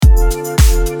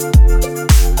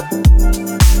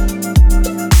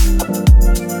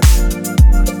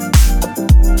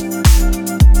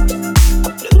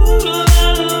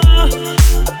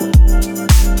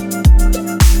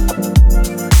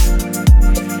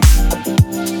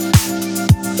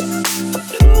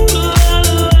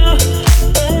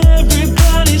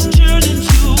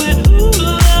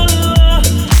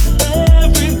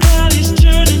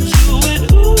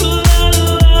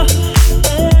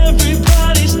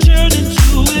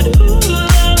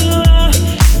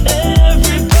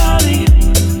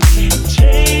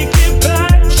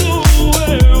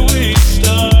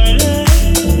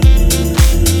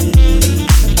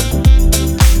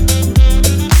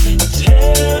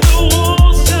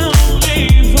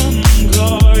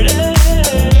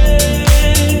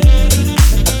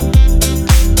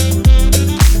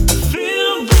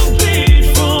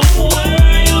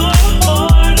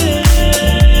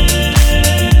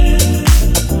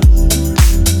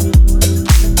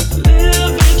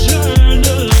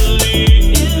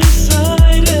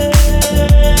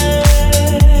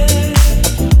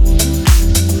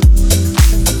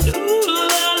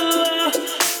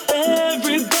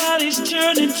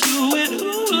turning to it.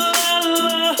 Ooh la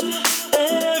la.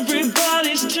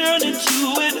 Everybody's turning to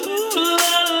it. Ooh la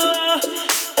la.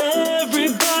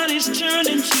 Everybody's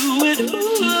turning to it.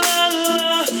 Ooh la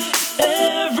la.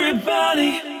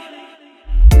 Everybody.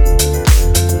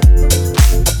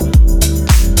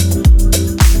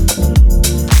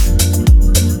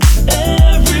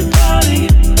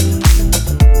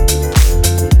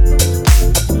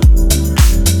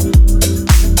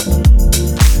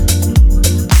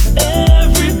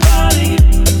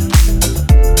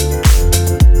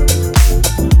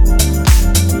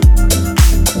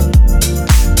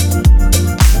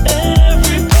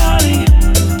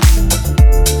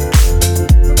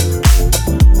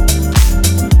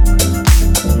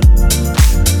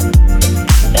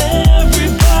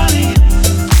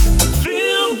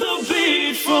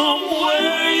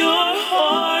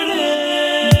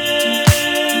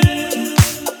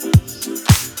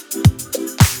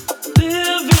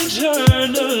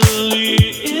 Eternally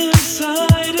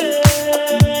inside it.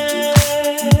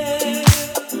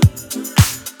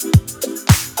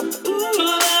 Ooh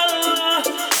la la,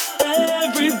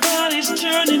 everybody's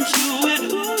turning to it.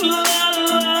 Ooh la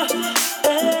la,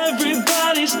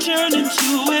 everybody's turning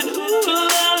to it. Ooh la